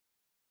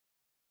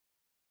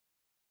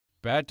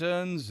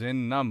Patterns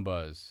in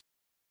numbers.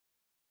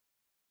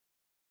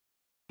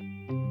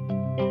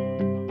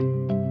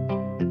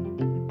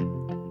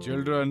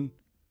 Children,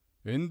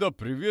 in the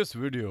previous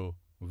video,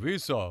 we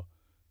saw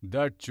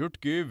that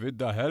Chutki, with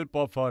the help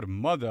of her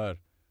mother,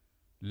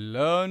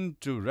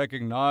 learned to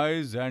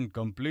recognize and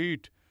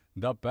complete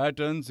the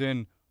patterns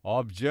in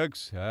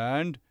objects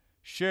and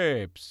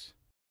shapes.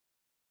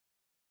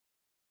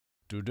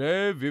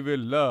 Today we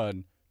will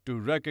learn to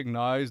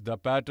recognize the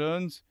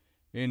patterns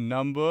in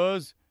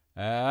numbers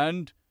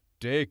and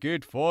take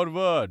it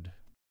forward.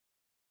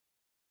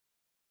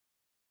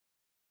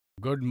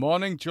 Good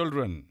morning,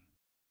 children.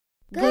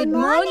 Good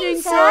morning,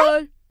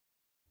 sir.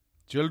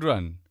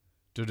 Children,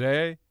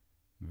 today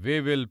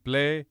we will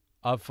play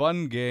a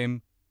fun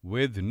game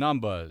with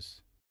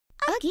numbers.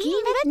 A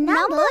game with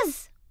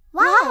numbers?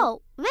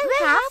 Wow, we'll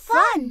have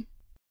fun.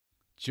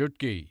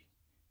 Chutki,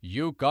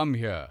 you come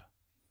here.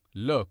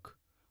 Look,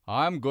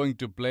 I'm going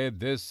to play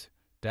this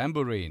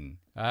tambourine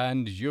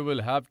and you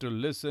will have to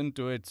listen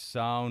to its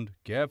sound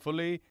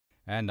carefully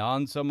and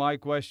answer my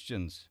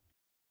questions.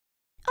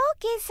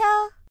 Okay,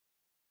 sir.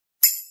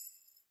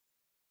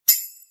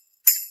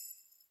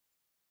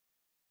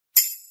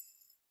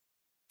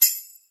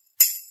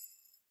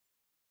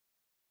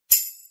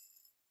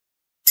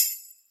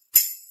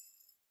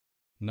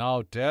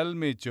 Now tell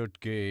me,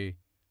 Chutki,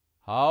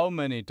 how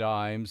many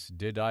times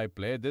did I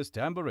play this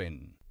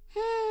tambourine?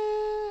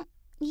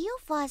 You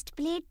first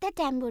played the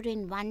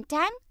tambourine 1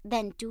 time,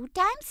 then 2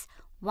 times.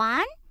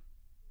 1,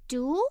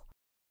 2,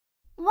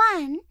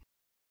 1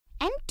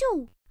 and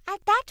 2.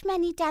 At that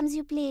many times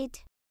you played.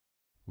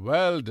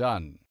 Well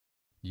done.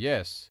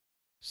 Yes.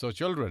 So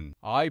children,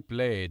 I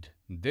played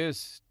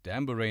this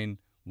tambourine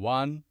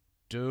 1,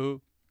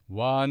 2,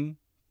 1,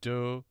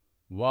 2,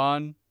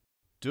 1,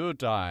 2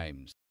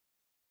 times.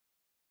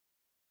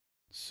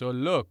 So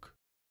look,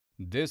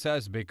 this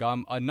has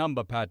become a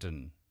number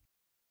pattern.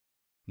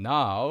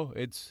 Now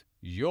it's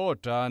your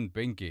turn,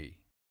 Pinky.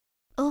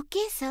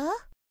 Okay, sir.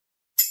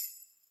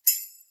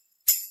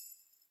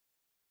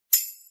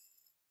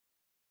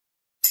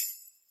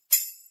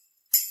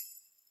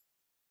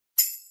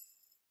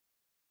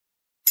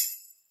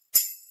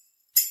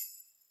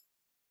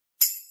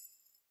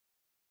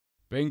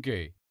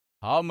 Pinky,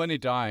 how many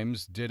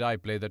times did I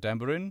play the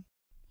tambourine?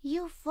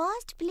 You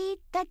first played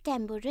the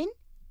tambourine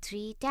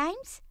 3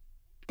 times,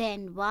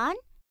 then 1,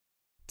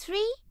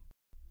 3,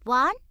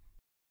 1,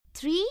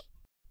 3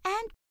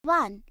 and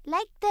 1,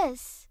 like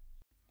this.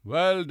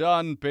 Well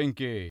done,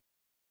 Pinky.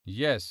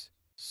 Yes,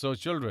 so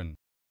children,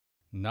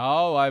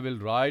 now I will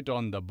write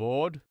on the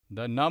board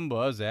the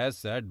numbers as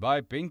said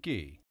by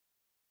Pinky.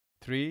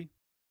 3,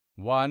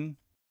 1,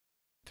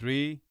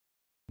 3,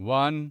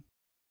 1,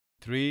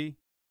 3,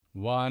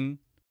 1.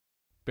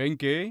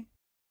 Pinky,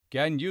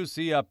 can you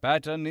see a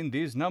pattern in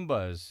these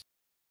numbers?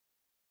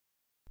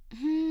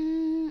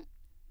 Here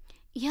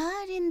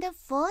in the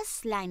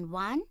first line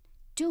 1,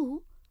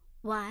 2,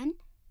 1,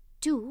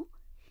 2,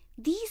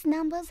 these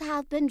numbers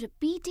have been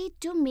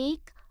repeated to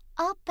make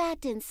a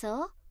pattern,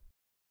 sir.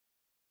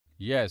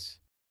 Yes.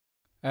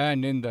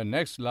 And in the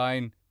next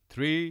line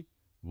 3,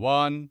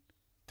 1,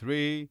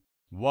 3,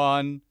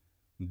 1,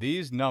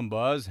 these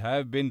numbers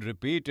have been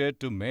repeated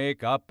to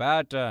make a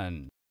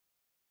pattern.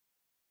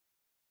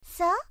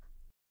 Sir,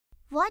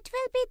 what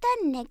will be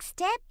the next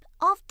step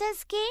of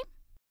this game?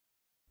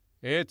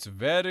 It's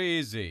very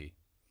easy.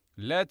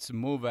 Let's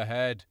move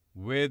ahead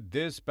with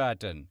this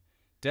pattern.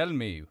 Tell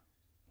me,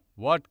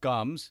 what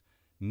comes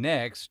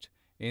next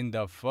in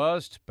the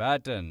first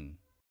pattern?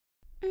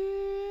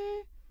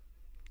 In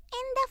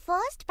the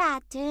first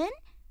pattern,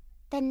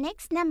 the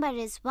next number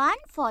is 1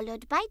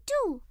 followed by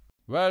 2.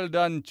 Well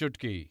done,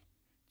 Chutki.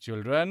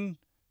 Children,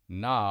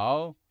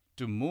 now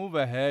to move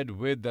ahead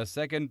with the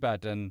second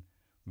pattern,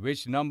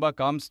 which number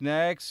comes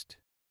next?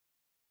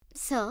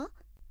 Sir,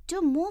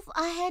 to move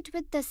ahead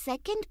with the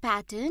second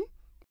pattern,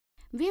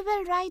 we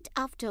will write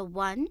after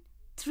 1,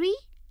 3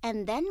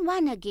 and then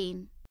 1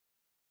 again.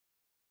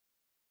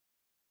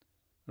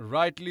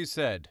 Rightly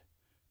said.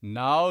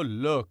 Now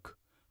look,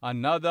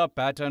 another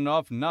pattern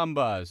of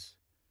numbers.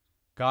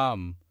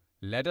 Come,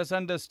 let us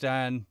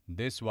understand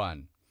this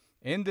one.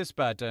 In this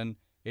pattern,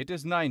 it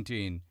is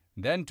 19,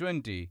 then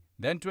 20,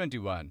 then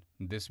 21.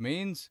 This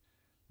means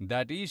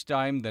that each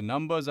time the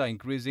numbers are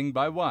increasing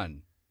by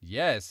 1.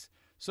 Yes,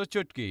 so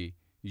Chutki,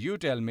 you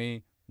tell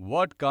me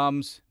what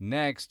comes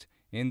next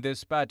in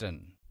this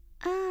pattern.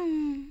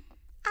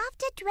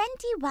 After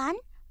 21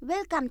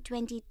 will come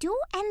 22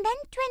 and then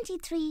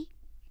 23.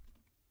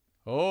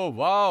 Oh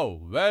wow,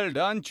 well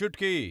done,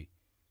 Chutki.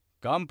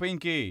 Come,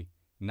 Pinky,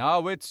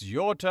 now it's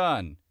your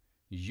turn.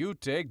 You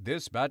take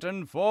this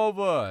pattern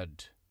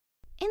forward.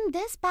 In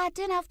this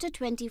pattern, after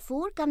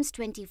 24 comes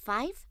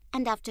 25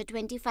 and after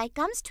 25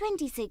 comes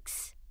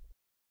 26.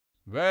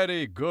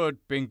 Very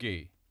good,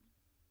 Pinky.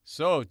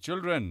 So,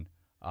 children,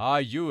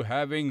 are you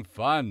having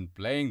fun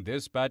playing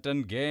this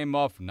pattern game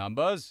of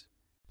numbers?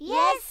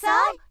 Yes,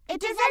 sir.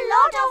 It is a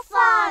lot of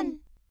fun.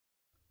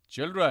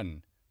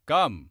 Children,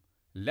 come,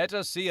 let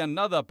us see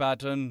another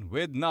pattern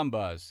with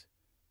numbers.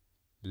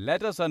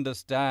 let us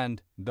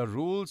understand the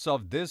rules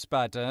of this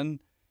pattern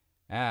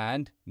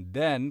and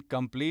then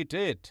complete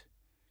it.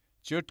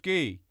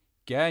 Chutki,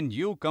 can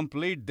you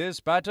complete this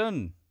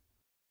pattern?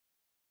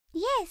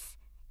 Yes,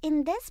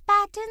 in this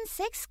pattern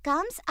 6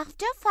 comes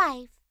after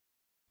 5.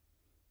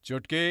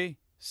 Chutki,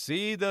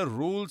 see the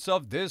rules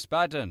of this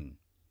pattern.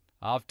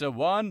 After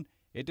 1,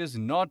 it is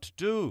not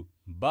 2,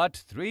 but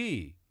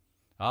 3.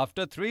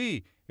 After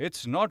 3,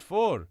 it's not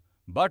 4,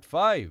 but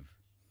 5.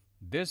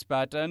 This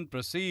pattern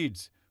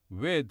proceeds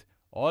with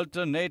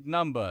alternate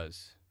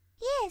numbers.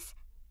 Yes,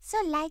 so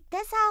like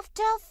this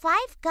after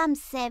 5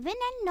 comes 7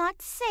 and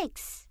not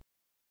 6.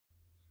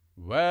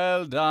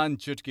 Well done,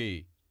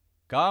 Chutki.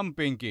 Come,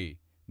 Pinky.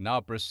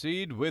 Now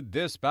proceed with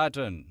this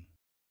pattern.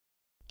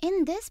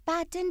 In this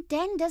pattern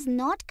 10 does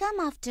not come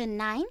after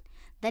 9.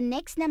 The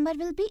next number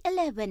will be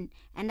 11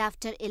 and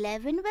after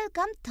 11 will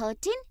come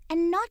 13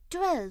 and not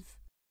 12.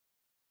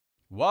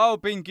 Wow,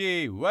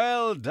 Pinky,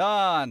 well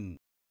done.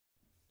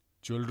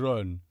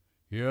 Children,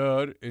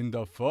 here in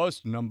the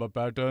first number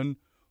pattern,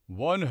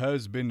 1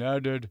 has been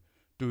added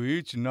to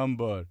each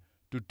number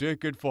to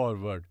take it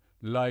forward,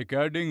 like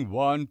adding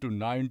 1 to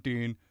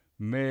 19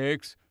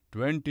 makes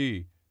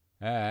 20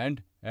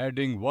 and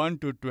adding 1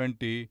 to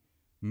 20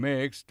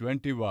 makes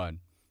 21.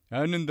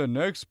 And in the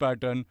next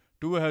pattern,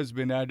 2 has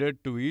been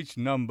added to each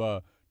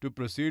number to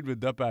proceed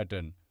with the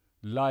pattern,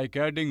 like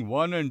adding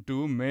 1 and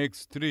 2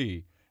 makes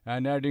 3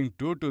 and adding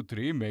 2 to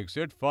 3 makes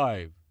it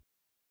 5.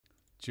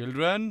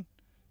 Children,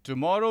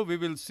 tomorrow we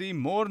will see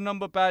more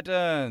number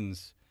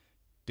patterns.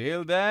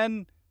 Till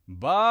then,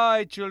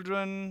 bye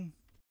children.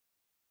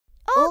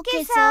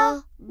 Okay,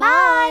 sir.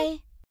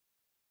 Bye.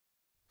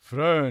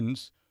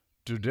 Friends,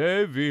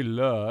 today we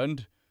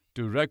learned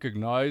to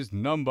recognize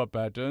number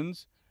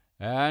patterns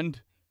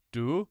and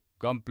to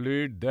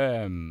complete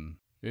them.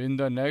 In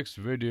the next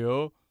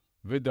video,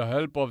 with the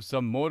help of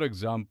some more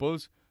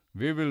examples,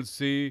 we will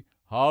see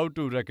how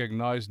to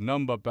recognize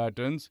number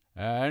patterns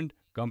and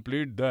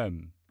complete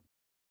them.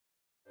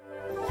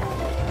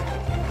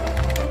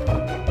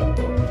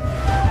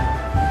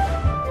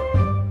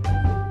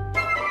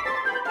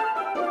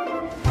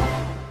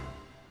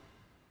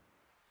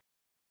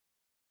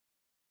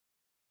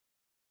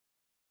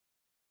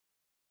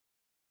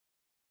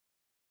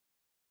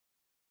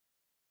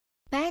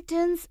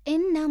 Patterns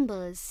in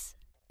numbers.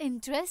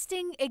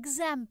 Interesting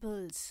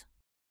examples.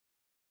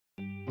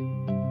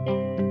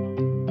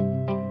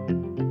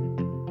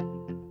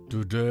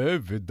 Today,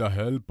 with the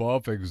help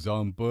of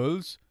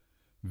examples,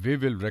 we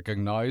will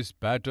recognize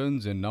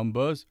patterns in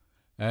numbers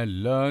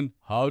and learn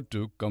how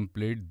to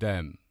complete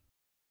them.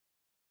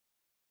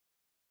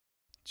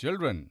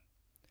 Children,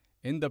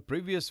 in the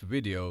previous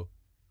video,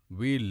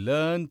 we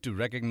learned to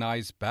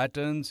recognize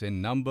patterns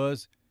in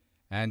numbers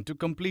and to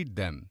complete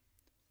them.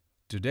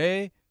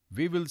 Today,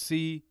 we will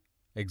see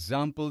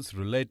examples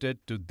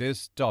related to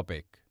this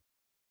topic.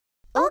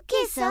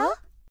 Okay, sir.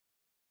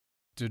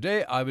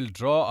 Today, I will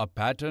draw a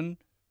pattern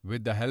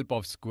with the help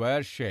of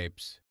square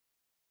shapes.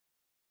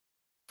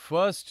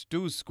 First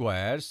 2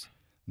 squares,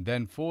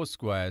 then 4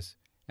 squares,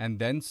 and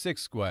then 6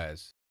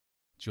 squares.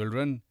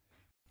 Children,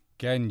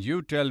 can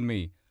you tell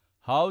me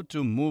how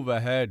to move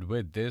ahead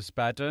with this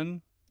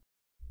pattern?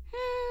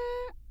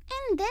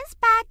 In this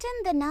pattern,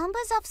 the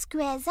numbers of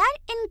squares are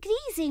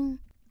increasing.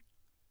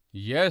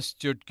 Yes,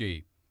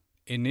 Chutki.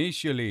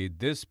 Initially,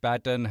 this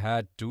pattern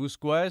had 2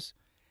 squares.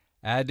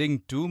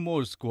 Adding 2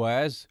 more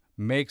squares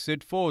makes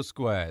it 4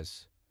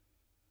 squares.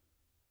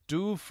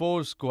 2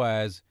 4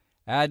 squares,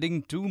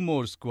 adding 2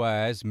 more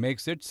squares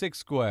makes it 6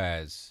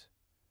 squares.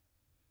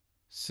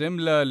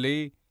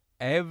 Similarly,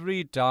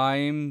 every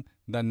time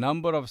the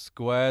number of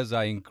squares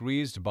are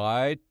increased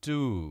by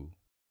 2.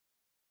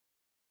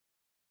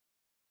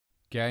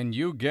 Can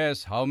you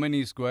guess how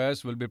many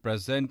squares will be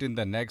present in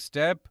the next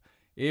step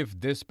if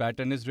this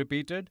pattern is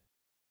repeated?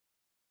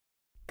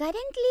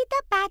 Currently,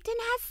 the pattern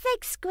has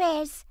 6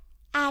 squares.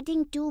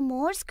 Adding 2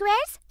 more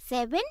squares,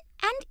 7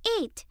 and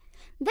 8.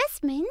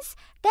 This means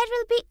there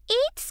will be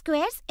 8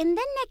 squares in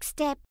the next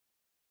step.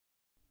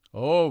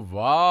 Oh,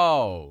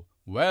 wow!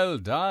 Well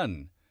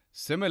done!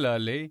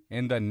 Similarly,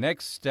 in the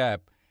next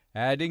step,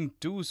 adding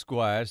 2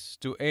 squares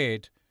to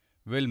 8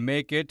 will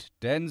make it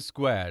 10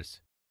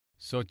 squares.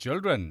 So,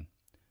 children,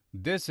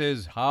 this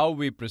is how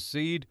we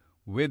proceed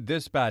with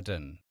this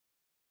pattern.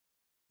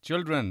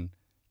 Children,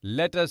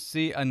 let us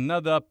see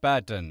another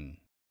pattern.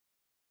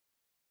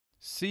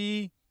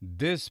 See,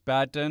 this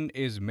pattern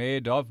is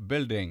made of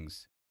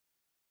buildings.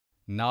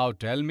 Now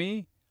tell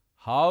me,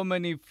 how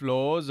many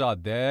floors are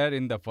there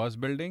in the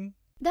first building?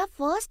 The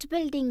first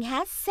building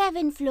has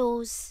 7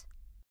 floors.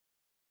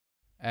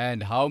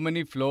 And how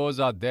many floors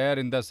are there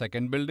in the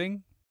second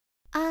building?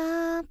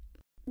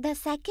 The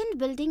second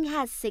building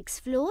has 6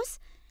 floors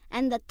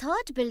and the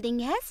third building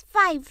has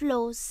 5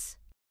 floors.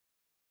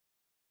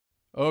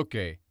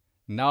 Okay,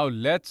 now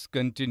let's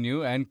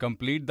continue and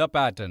complete the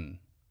pattern.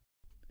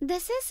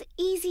 This is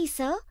easy,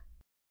 sir.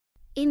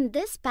 In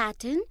this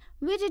pattern,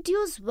 we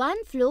reduce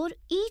 1 floor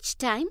each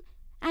time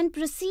and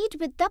proceed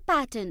with the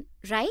pattern,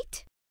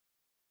 right?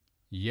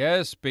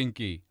 Yes,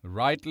 Pinky,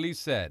 rightly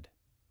said.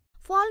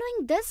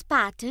 Following this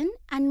pattern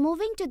and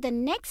moving to the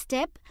next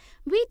step,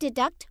 we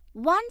deduct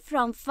 1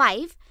 from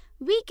 5.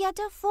 We get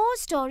a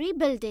 4-story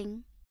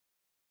building.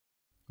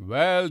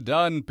 Well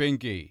done,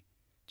 Pinky.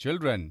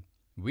 Children,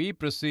 we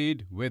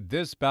proceed with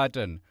this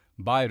pattern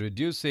by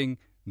reducing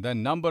the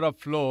number of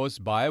floors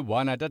by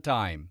 1 at a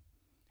time.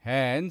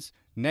 Hence,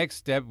 next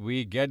step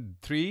we get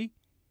 3,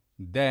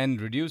 then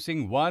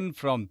reducing 1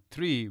 from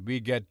 3 we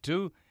get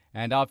 2,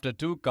 and after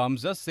 2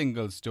 comes a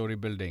single-story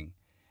building.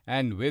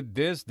 And with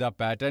this the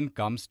pattern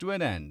comes to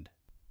an end.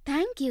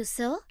 Thank you,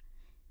 sir.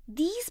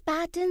 These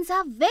patterns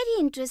are very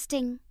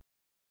interesting.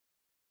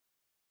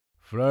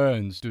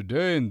 Friends,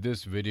 today in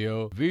this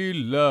video, we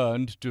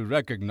learned to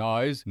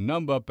recognize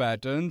number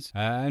patterns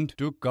and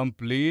to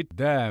complete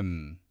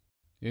them.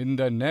 In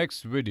the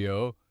next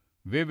video,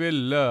 we will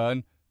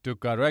learn to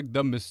correct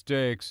the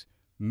mistakes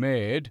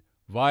made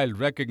while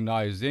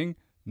recognizing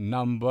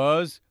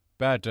numbers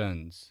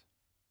patterns.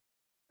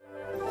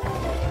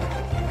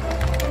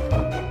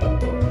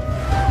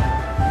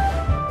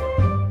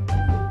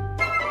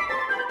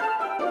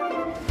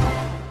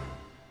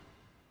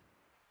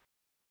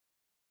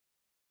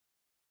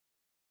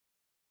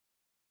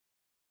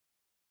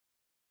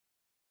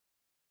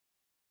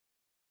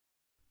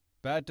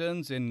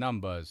 Patterns in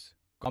numbers.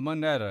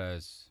 Common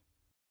errors.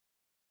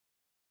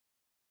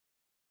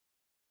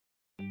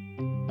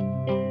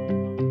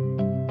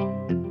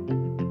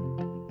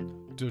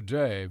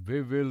 Today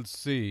we will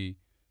see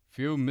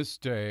few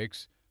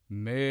mistakes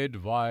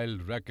made while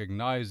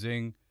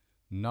recognizing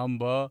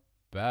number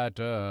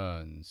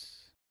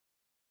patterns.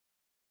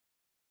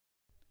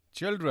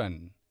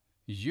 Children,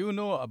 you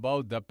know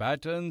about the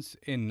patterns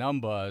in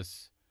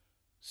numbers.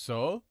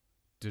 So,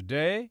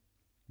 today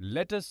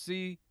let us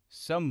see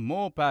some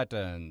more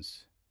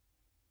patterns.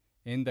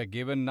 In the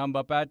given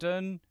number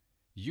pattern,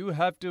 you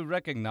have to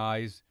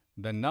recognize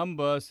the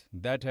numbers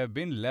that have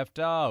been left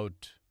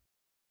out.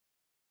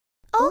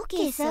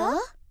 Okay, sir.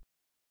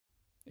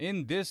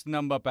 In this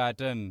number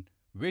pattern,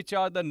 which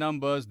are the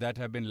numbers that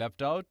have been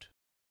left out?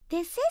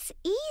 This is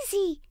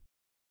easy.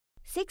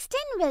 16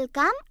 will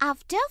come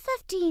after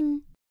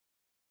 15.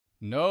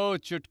 No,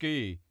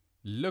 Chutki.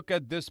 Look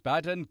at this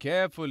pattern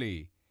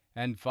carefully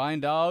and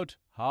find out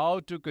how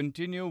to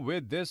continue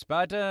with this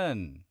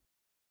pattern.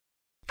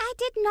 I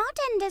did not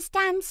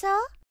understand, sir.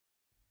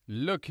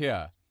 Look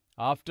here.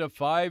 After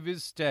 5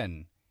 is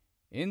 10.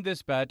 In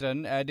this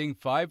pattern, adding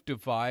 5 to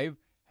 5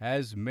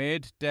 has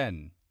made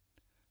 10.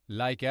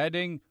 Like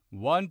adding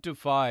 1 to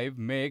 5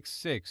 makes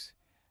 6.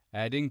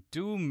 Adding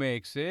 2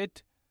 makes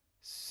it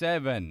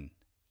 7.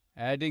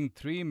 Adding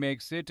 3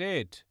 makes it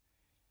 8.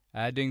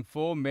 Adding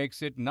 4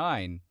 makes it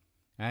 9.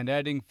 And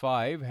adding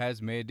 5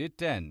 has made it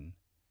 10.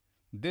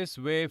 This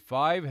way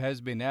 5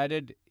 has been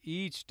added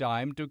each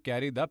time to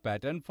carry the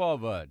pattern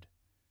forward.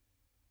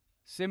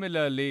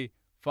 Similarly,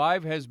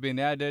 5 has been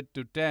added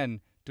to 10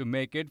 to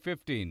make it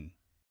 15.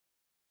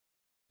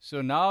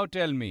 So now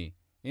tell me,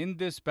 in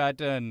this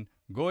pattern,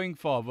 going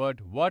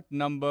forward, what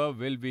number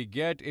will we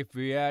get if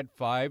we add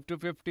 5 to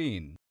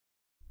 15?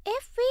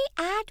 If we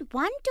add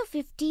 1 to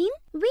 15,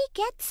 we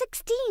get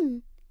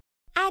 16.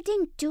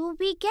 Adding 2,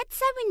 we get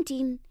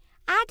 17.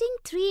 Adding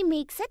 3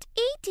 makes it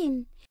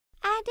 18.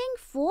 Adding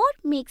 4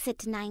 makes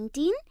it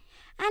 19.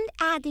 And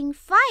adding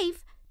 5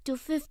 to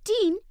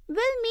 15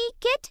 will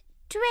make it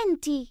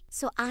 20.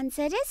 So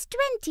answer is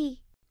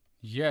 20.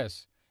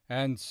 Yes,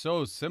 and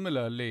so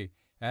similarly,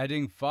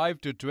 adding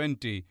 5 to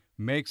 20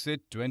 makes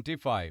it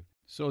 25.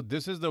 So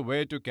this is the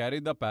way to carry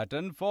the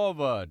pattern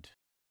forward.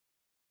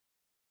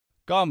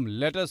 Come,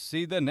 let us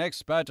see the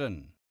next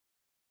pattern.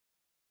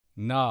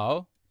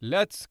 Now,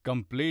 let's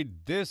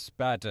complete this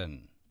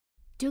pattern.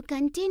 To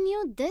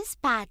continue this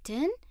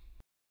pattern,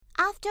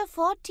 after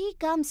 40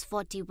 comes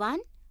 41,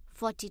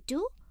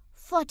 42,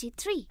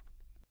 43.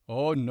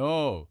 Oh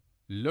no!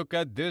 Look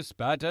at this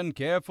pattern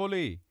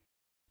carefully.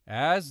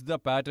 As the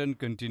pattern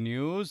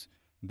continues,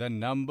 the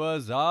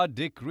numbers are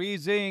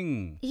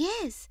decreasing.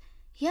 Yes,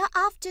 here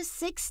after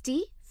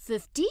 60,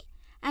 50,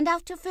 and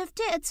after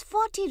 50 it's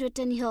 40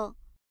 written here.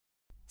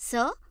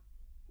 Sir,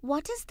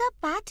 what is the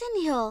pattern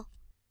here?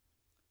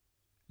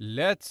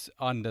 Let's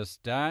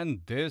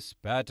understand this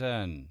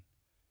pattern.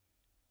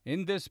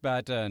 In this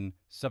pattern,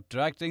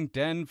 subtracting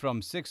 10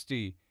 from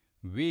 60,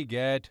 we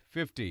get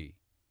 50.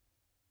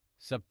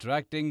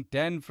 Subtracting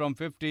 10 from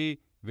 50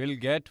 will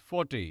get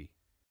 40.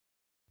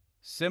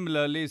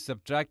 Similarly,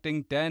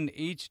 subtracting 10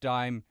 each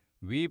time,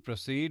 we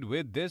proceed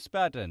with this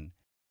pattern.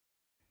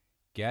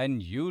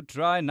 Can you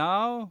try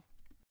now?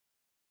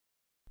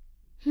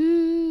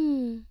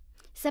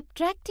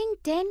 Subtracting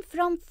 10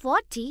 from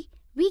 40,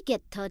 we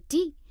get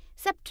 30.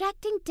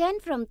 Subtracting 10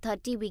 from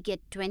 30, we get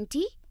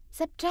 20.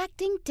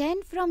 Subtracting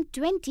 10 from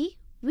 20,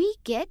 we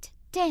get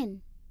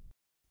 10.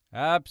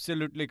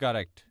 Absolutely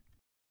correct.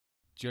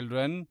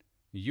 Children,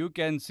 you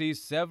can see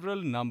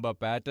several number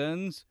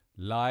patterns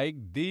like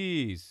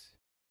these.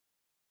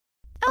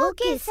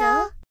 Okay,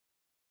 sir.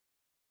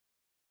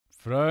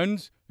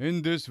 Friends,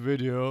 in this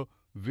video,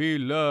 we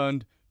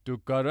learned to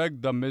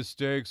correct the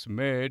mistakes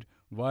made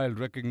while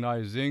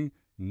recognizing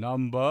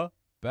number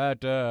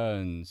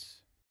patterns.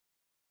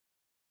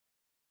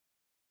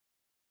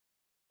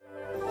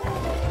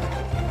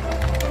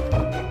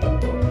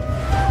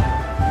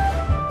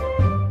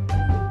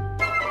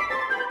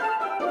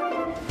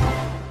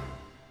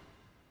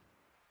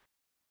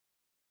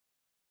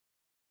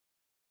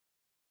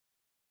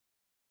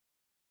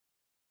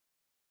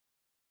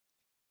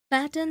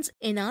 Patterns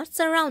in our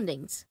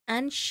surroundings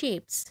and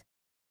shapes.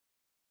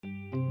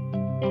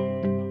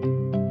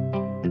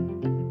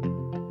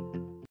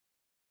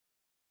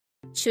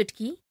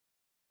 Chutki,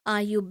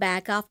 are you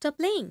back after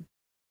playing?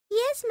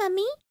 Yes,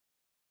 Mummy.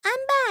 I'm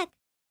back.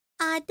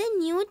 Are the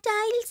new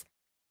tiles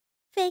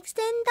fixed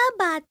in the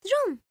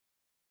bathroom?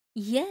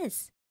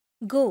 Yes.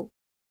 Go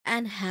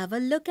and have a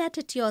look at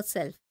it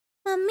yourself.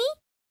 Mummy,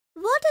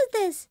 what is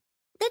this?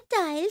 The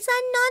tiles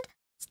are not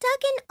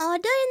stuck in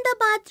order in the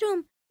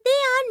bathroom. They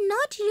are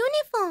not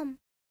uniform.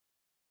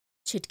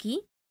 Chutki,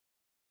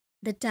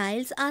 the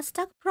tiles are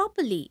stuck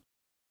properly.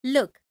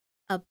 Look,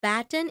 a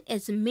pattern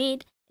is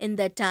made in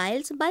the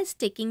tiles by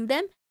sticking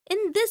them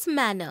in this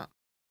manner.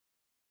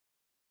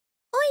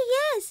 Oh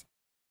yes,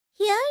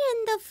 here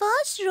in the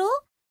first row,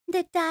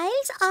 the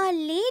tiles are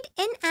laid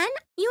in an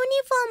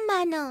uniform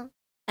manner.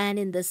 And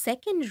in the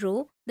second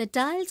row, the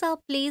tiles are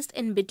placed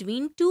in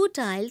between two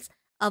tiles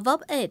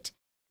above it.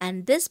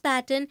 And this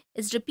pattern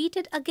is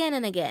repeated again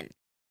and again.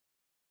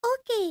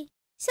 Okay,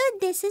 so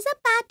this is a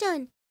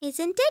pattern,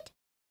 isn't it?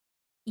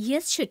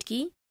 Yes,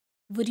 Chutki.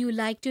 Would you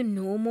like to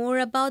know more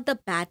about the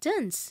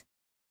patterns?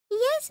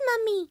 Yes,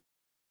 Mummy.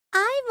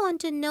 I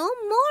want to know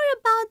more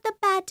about the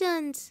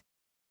patterns.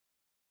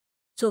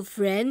 So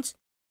friends,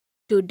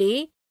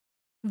 today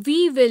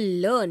we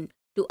will learn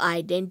to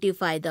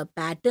identify the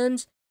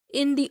patterns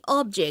in the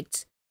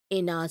objects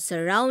in our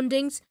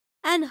surroundings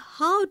and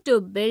how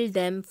to build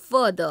them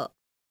further.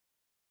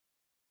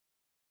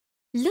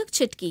 Look,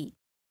 Chutki.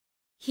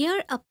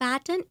 Here a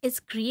pattern is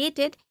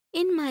created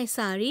in my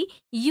sari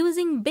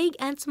using big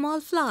and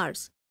small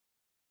flowers.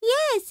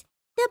 Yes,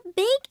 the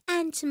big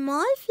and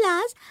small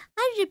flowers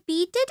are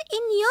repeated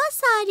in your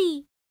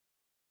sari.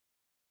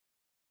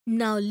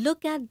 Now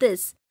look at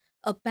this.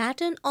 A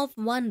pattern of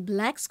one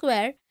black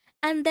square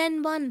and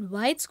then one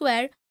white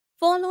square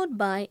followed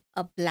by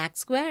a black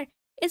square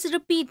is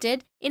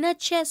repeated in a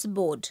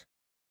chessboard.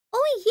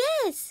 Oh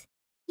yes,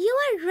 you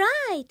are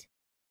right.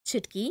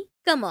 Chutki,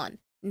 come on.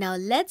 Now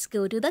let's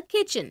go to the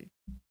kitchen.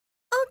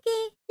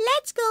 Okay,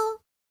 let's go.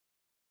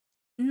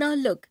 Now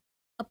look,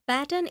 a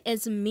pattern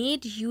is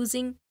made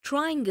using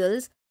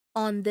triangles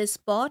on this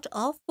pot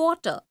of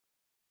water.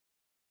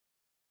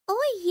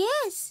 Oh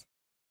yes.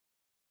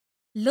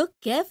 Look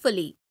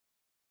carefully.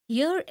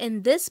 Here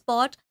in this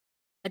pot,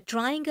 a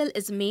triangle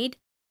is made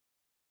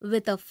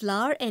with a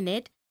flower in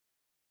it.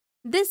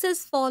 This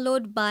is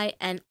followed by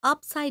an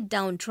upside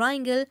down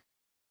triangle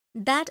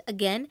that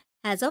again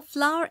has a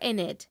flower in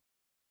it.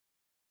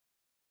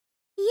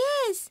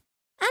 Yes,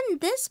 and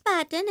this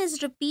pattern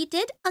is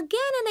repeated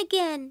again and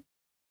again.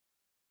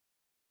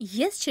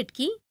 Yes,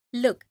 Chutki,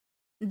 look,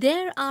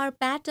 there are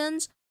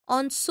patterns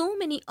on so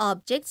many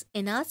objects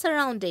in our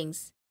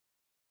surroundings.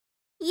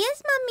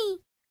 Yes, Mummy,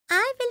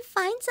 I will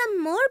find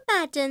some more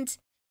patterns.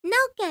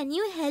 Now can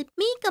you help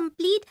me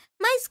complete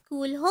my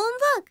school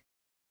homework?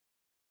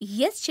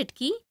 Yes,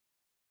 Chutki.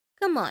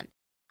 Come on,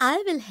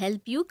 I will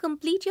help you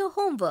complete your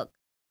homework.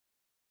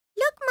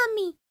 Look,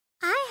 Mummy,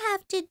 I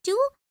have to do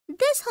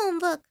this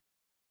homework.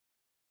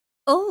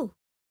 Oh,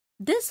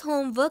 this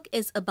homework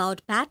is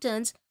about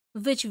patterns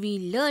which we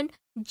learned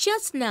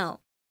just now.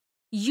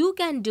 You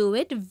can do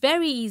it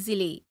very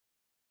easily.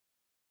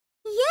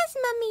 Yes,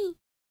 Mummy.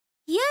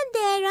 Here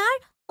there are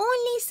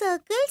only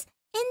circles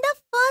in the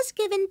first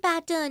given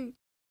pattern.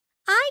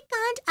 I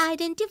can't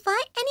identify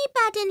any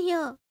pattern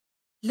here.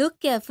 Look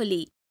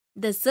carefully.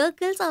 The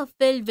circles are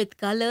filled with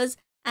colors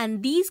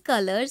and these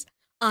colors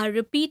are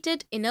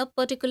repeated in a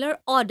particular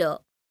order.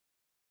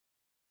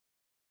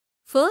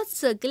 First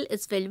circle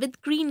is filled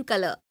with green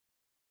color.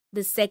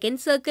 The second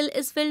circle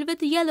is filled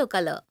with yellow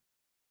color.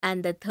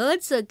 And the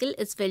third circle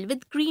is filled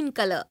with green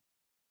color.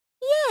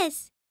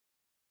 Yes.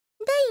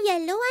 The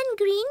yellow and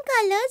green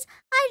colors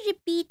are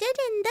repeated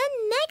in the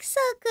next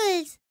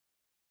circles.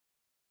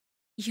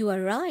 You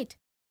are right.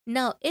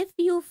 Now if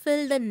you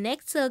fill the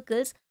next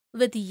circles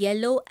with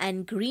yellow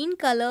and green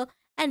color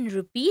and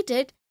repeat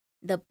it,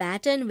 the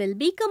pattern will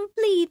be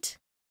complete.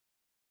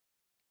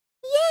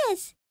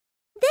 Yes,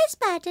 this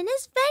pattern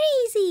is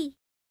very easy.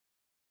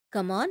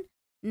 Come on,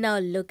 now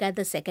look at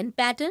the second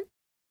pattern.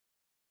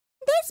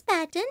 This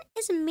pattern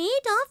is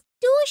made of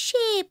two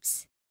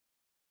shapes.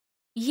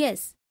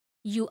 Yes,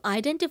 you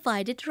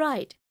identified it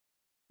right.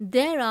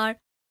 There are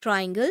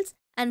triangles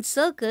and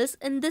circles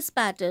in this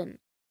pattern.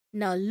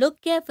 Now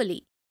look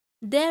carefully.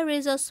 There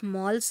is a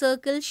small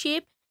circle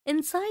shape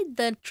inside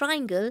the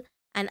triangle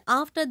and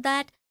after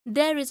that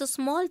there is a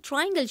small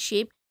triangle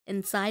shape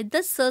inside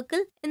the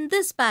circle in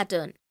this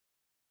pattern.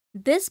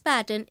 This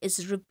pattern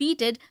is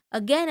repeated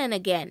again and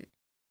again.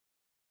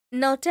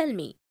 Now tell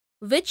me,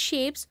 which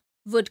shapes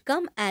would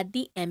come at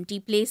the empty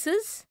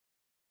places?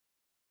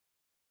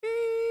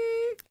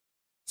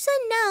 So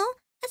now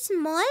a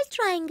small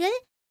triangle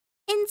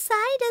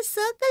inside a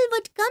circle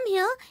would come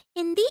here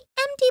in the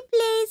empty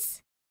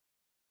place.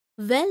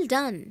 Well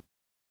done.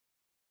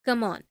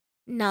 Come on,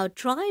 now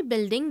try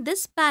building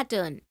this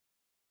pattern.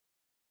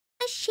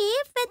 A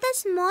shape with a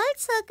small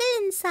circle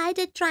inside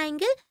a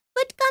triangle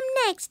would come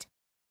next.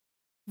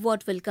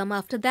 What will come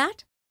after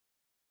that?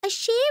 A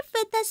shape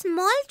with a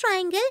small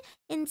triangle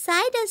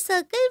inside a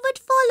circle would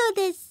follow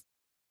this.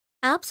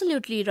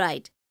 Absolutely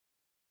right.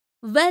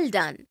 Well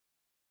done.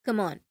 Come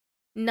on.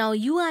 Now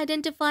you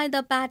identify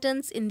the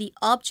patterns in the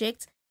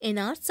objects in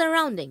our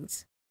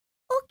surroundings.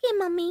 Okay,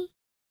 Mummy.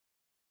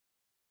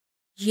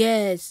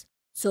 Yes.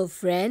 So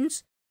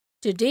friends,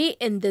 today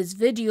in this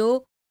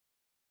video,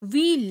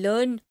 we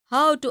learn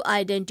how to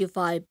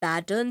identify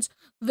patterns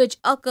which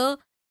occur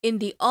in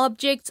the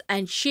objects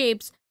and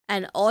shapes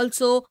and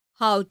also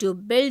how to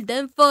build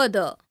them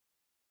further.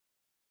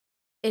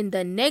 In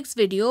the next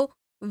video,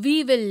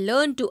 we will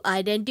learn to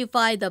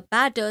identify the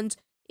patterns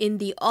in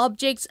the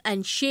objects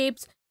and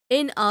shapes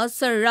in our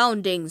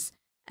surroundings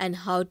and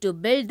how to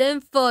build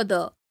them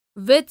further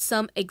with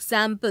some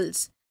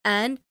examples,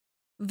 and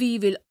we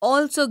will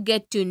also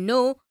get to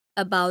know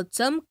about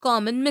some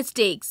common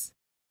mistakes.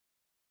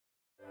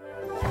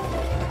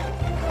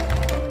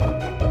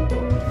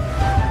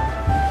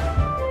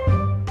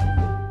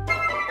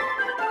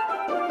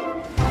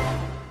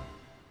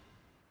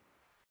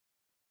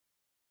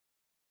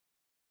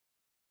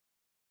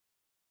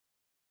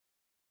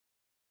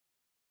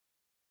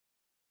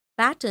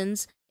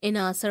 Patterns in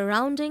our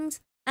surroundings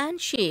and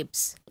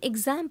shapes.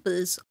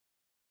 Examples.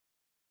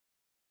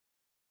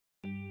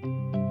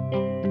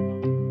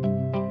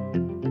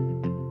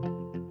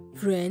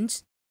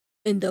 Friends,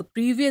 in the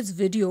previous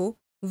video,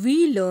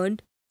 we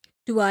learned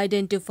to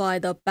identify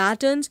the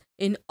patterns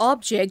in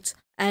objects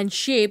and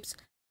shapes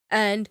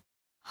and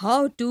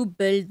how to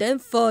build them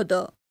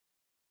further.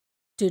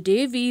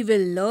 Today we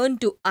will learn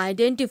to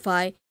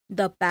identify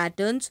the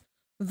patterns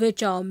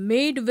which are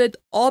made with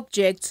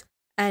objects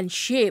and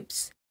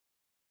shapes,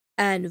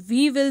 and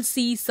we will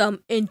see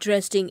some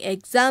interesting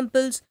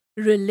examples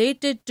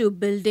related to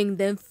building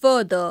them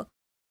further.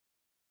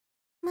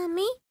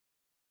 Mummy,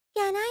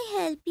 can I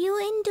help you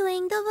in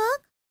doing the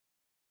work?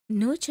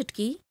 No,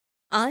 Chutki.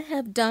 I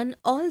have done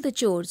all the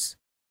chores.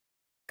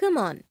 Come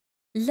on,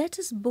 let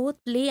us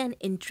both play an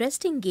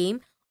interesting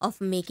game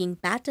of making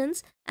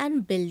patterns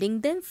and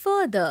building them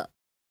further.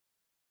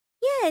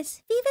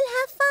 Yes, we will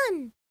have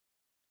fun.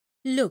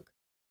 Look,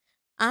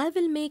 I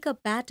will make a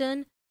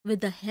pattern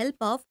with the help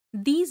of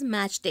these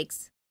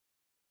matchsticks.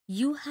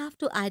 You have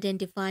to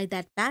identify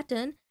that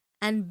pattern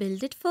and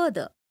build it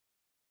further.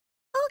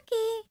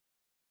 Okay.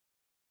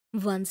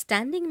 One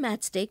standing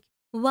matchstick,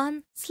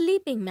 one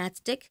sleeping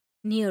matchstick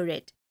near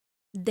it.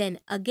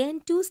 Then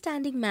again 2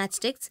 standing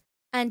matchsticks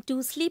and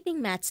 2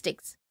 sleeping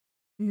matchsticks.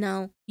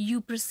 Now you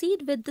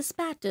proceed with this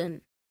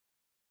pattern.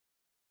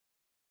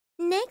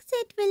 Next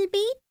it will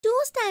be 2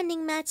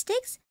 standing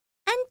matchsticks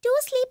and 2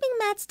 sleeping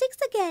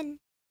matchsticks again.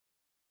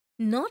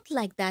 Not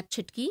like that,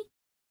 Chutki.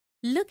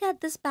 Look at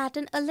this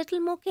pattern a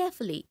little more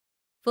carefully.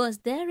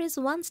 First there is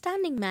 1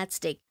 standing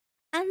matchstick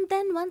and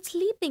then 1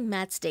 sleeping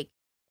matchstick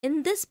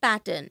in this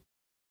pattern.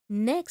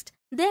 Next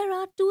there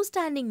are 2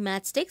 standing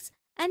matchsticks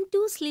and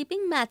 2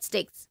 sleeping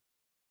matchsticks.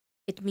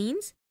 It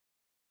means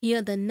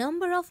here the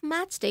number of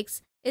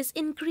matchsticks is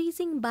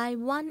increasing by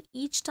 1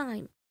 each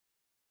time.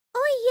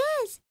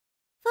 Oh yes!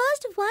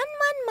 First 1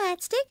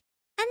 matchstick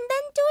and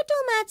then 2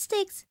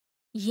 matchsticks.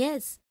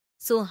 Yes.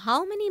 So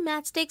how many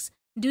matchsticks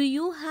do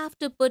you have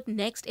to put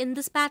next in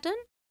this pattern?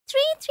 3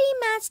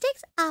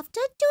 matchsticks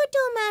after 2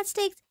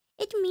 matchsticks.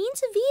 It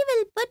means we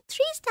will put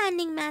 3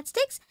 standing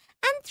matchsticks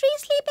and 3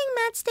 sleeping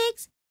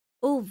matchsticks.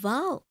 Oh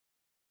wow!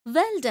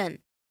 Well done.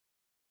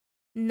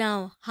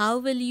 Now how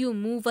will you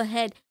move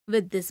ahead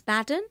with this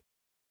pattern?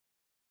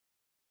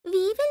 We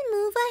will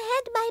move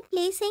ahead by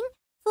placing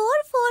 4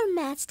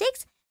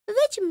 matchsticks,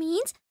 which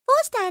means 4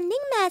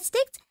 standing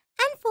matchsticks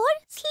and 4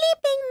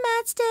 sleeping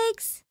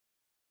matchsticks.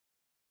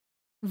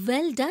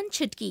 Well done,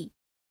 Chutki.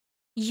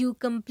 You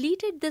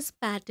completed this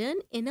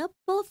pattern in a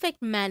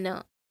perfect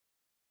manner.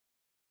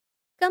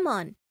 Come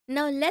on,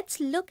 now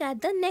let's look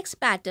at the next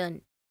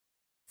pattern.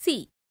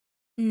 See,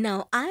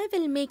 now I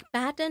will make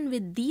pattern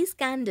with these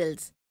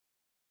candles.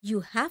 You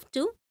have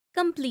to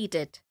complete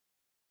it.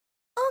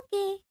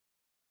 Okay.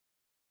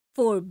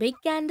 4 big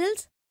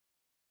candles,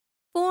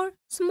 4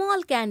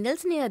 small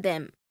candles near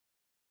them.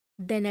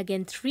 Then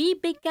again 3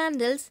 big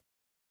candles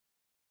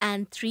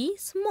and 3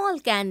 small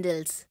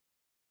candles.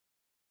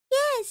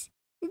 Yes,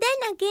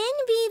 then again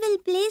we will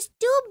place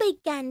 2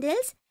 big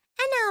candles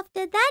and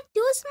after that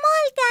 2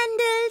 small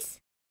candles.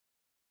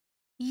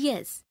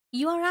 Yes,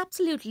 you are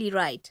absolutely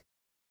right.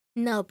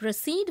 Now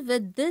proceed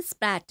with this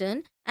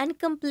pattern and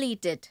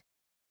complete it.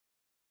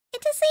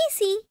 It is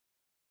easy.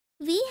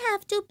 We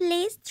have to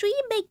place 3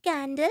 big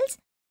candles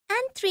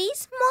and 3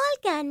 small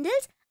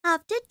candles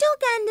after 2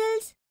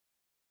 candles.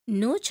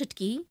 No,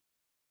 Chutki.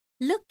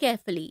 Look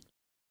carefully.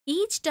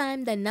 Each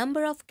time the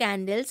number of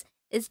candles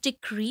is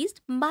decreased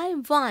by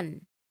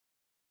 1.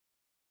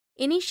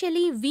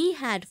 Initially, we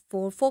had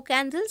 4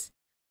 candles.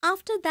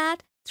 After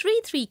that,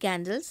 3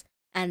 candles.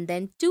 And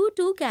then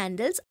 2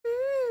 candles.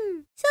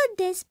 So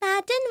this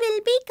pattern will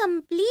be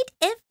complete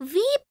if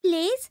we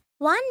place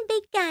one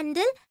big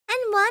candle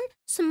and one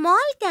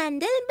small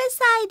candle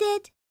beside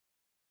it.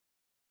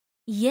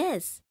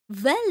 Yes,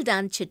 well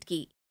done,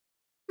 Chutki.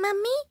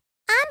 Mummy,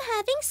 I'm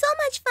having so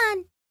much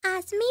fun.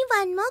 Ask me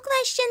one more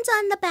questions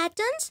on the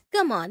patterns.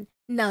 Come on,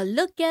 now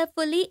look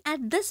carefully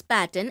at this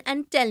pattern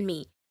and tell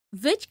me,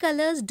 which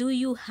colors do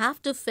you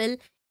have to fill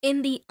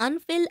in the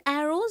unfilled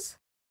arrows?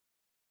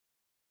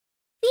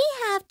 We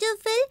have to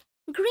fill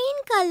green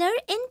color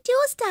in 2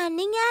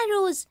 standing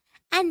arrows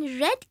and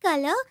red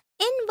color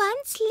in 1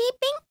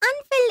 sleeping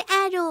unfilled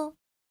arrow.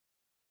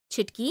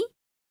 Chutki,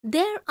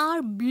 there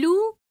are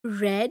blue,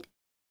 red,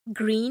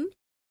 green.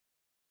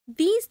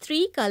 These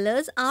 3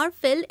 colors are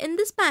filled in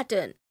this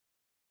pattern.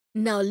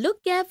 Now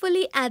look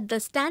carefully at the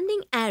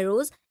standing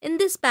arrows in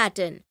this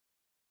pattern.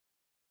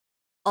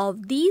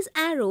 Of these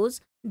arrows,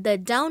 the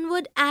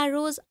downward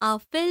arrows are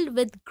filled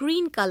with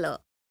green color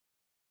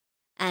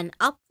and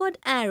upward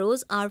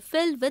arrows are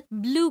filled with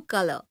blue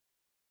color.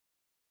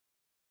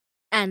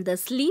 And the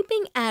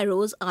sleeping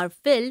arrows are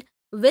filled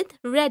with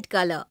red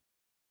color.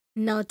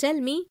 Now tell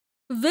me,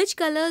 which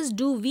colors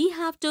do we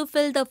have to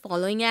fill the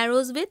following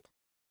arrows with?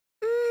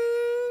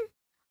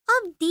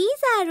 Of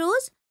these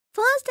arrows,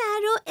 first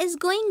arrow is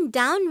going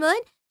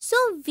downward, so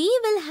we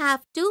will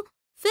have to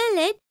fill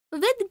it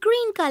with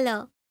green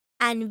color.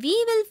 And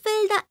we will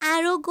fill the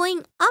arrow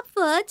going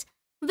upwards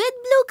with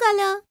blue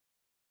color.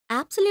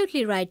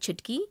 Absolutely right,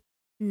 Chutki.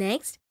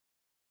 Next.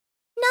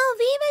 Now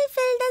we will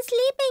fill the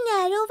sleeping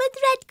arrow with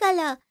red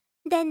color.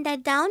 Then the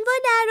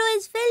downward arrow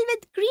is filled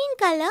with green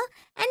color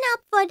and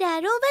upward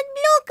arrow with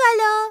blue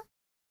color.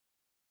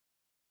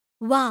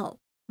 Wow,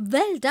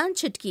 well done,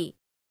 Chutki.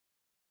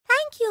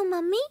 Thank you,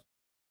 Mummy.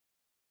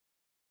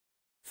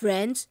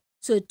 Friends,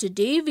 so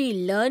today we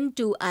learned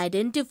to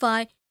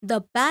identify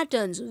the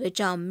patterns which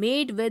are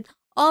made with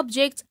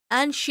objects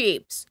and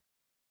shapes.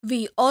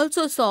 We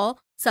also saw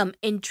some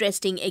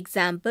interesting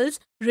examples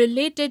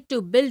related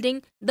to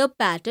building the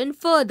pattern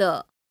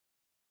further.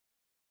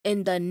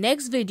 In the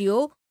next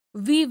video,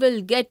 we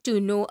will get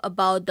to know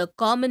about the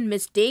common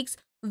mistakes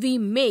we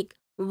make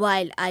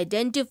while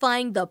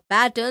identifying the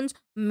patterns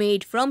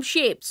made from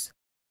shapes.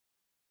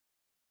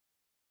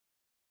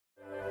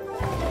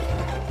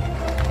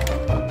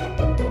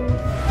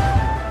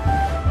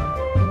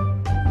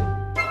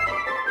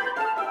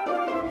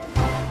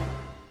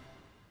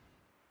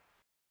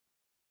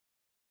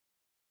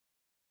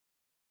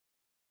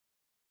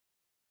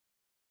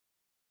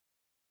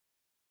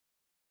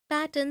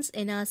 Patterns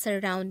in our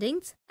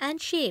surroundings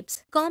and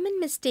shapes. Common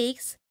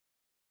mistakes.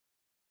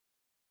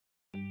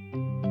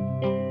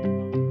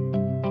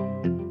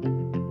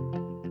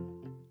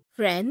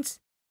 Friends,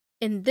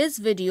 in this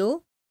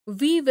video,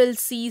 we will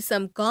see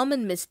some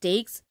common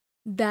mistakes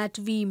that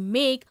we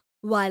make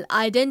while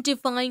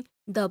identifying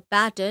the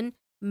pattern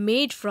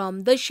made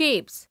from the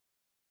shapes.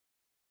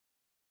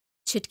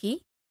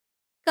 Chutki,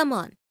 come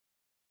on,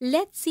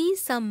 let's see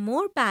some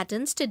more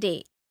patterns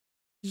today.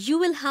 You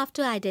will have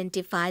to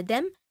identify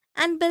them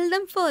and build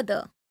them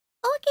further.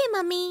 Okay,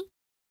 Mummy.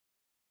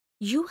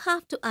 You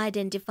have to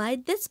identify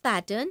this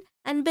pattern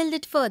and build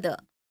it further.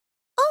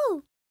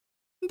 Oh,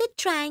 the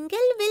triangle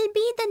will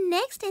be the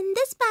next in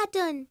this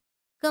pattern.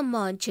 Come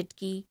on,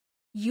 Chutki.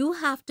 You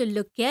have to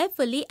look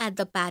carefully at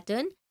the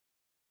pattern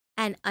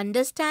and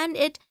understand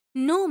it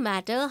no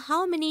matter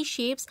how many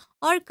shapes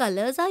or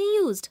colors are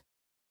used.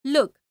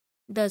 Look,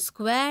 the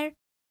square,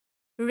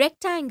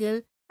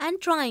 rectangle and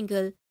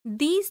triangle.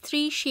 These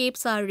 3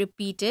 shapes are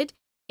repeated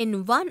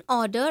in one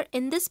order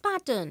in this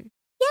pattern.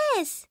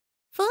 Yes,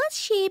 first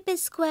shape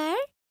is square,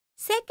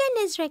 second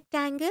is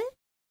rectangle,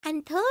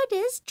 and third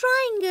is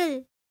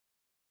triangle.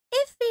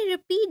 If we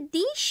repeat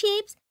these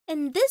shapes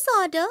in this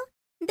order,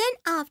 then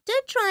after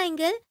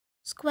triangle,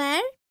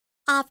 square,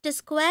 after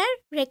square,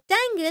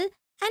 rectangle,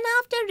 and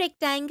after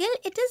rectangle,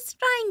 it is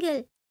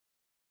triangle.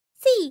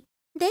 See,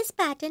 this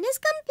pattern is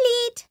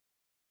complete.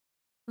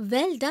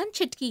 Well done,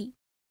 Chutki.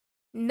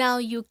 Now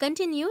you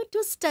continue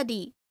to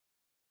study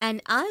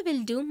and I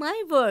will do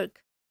my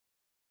work.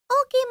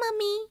 Okay,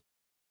 Mummy.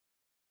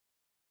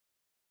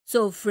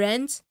 So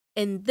friends,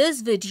 in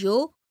this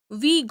video,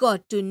 we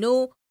got to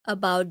know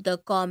about the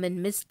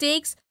common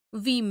mistakes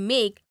we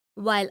make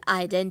while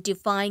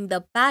identifying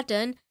the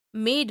pattern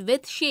made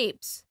with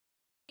shapes.